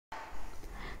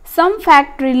Some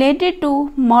fact related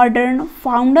to modern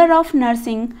founder of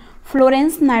nursing,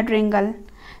 Florence Nightingale.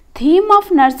 Theme of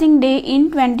Nursing Day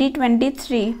in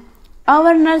 2023.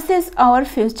 Our nurses, our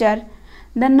future.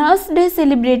 The Nurse Day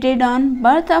celebrated on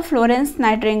birth of Florence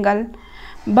Nightingale.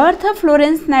 Birth of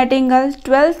Florence Nightingale,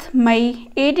 12th May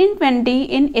 1820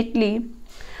 in Italy.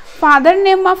 Father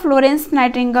name of Florence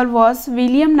Nightingale was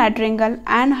William Nightingale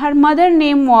and her mother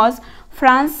name was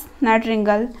Florence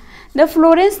Nightingale. The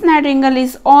Florence Nightingale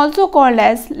is also called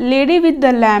as Lady with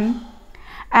the Lamb,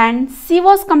 and she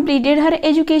was completed her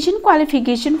education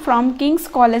qualification from King's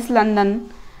College London.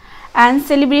 And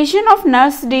celebration of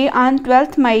Nurse Day on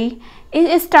 12th May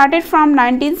is started from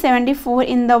 1974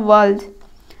 in the world.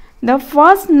 The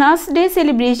first Nurse Day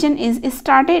celebration is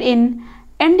started in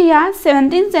India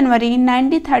 17 January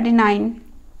 1939.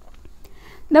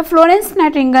 The Florence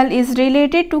Nightingale is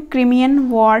related to Crimean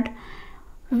War,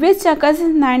 which occurs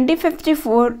in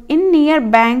 1954 in near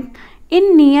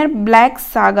Black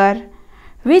Sagar,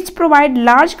 which provide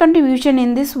large contribution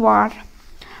in this war.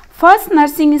 First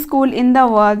nursing school in the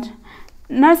world.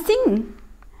 Nightingale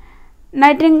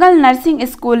Nursing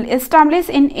School established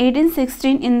in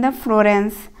 1816 in the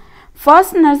Florence.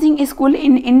 First nursing school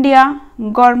in India.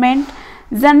 Government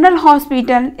General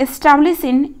Hospital established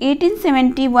in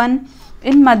 1871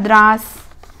 in Madras.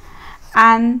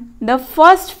 And the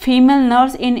first female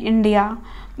nurse in India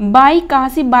by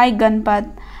Kasi Bai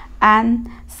Ganpat. And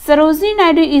Sarojini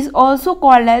Naidu is also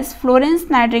called as Florence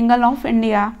Nightingale of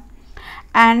India,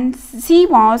 and she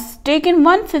was taken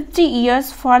 150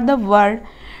 years for the world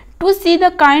to see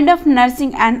the kind of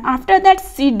nursing, and after that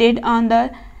she did on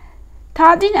the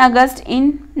 13 August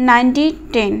in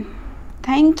 1910.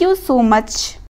 Thank you so much.